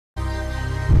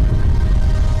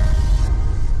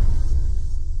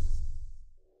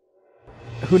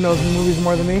Who knows movies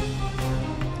more than me?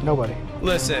 Nobody.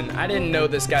 Listen, I didn't know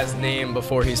this guy's name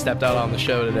before he stepped out on the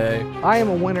show today. I am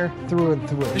a winner through and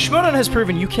through. The Schmoedown has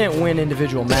proven you can't win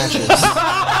individual matches.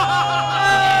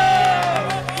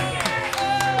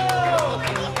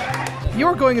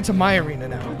 You're going into my arena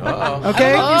now. Uh-oh.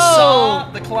 Okay? I don't know if you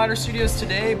saw the Collider Studios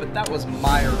today, but that was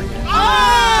my arena.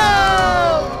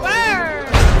 Oh!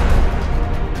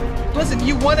 Listen,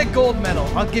 you won a gold medal.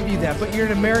 I'll give you that. But you're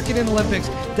an American in Olympics.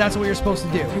 That's what you're supposed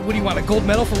to do. What do you want, a gold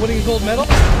medal for winning a gold medal?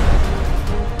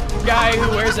 Guy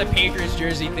who wears a Patriots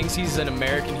jersey thinks he's an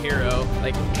American hero.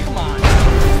 Like, come on.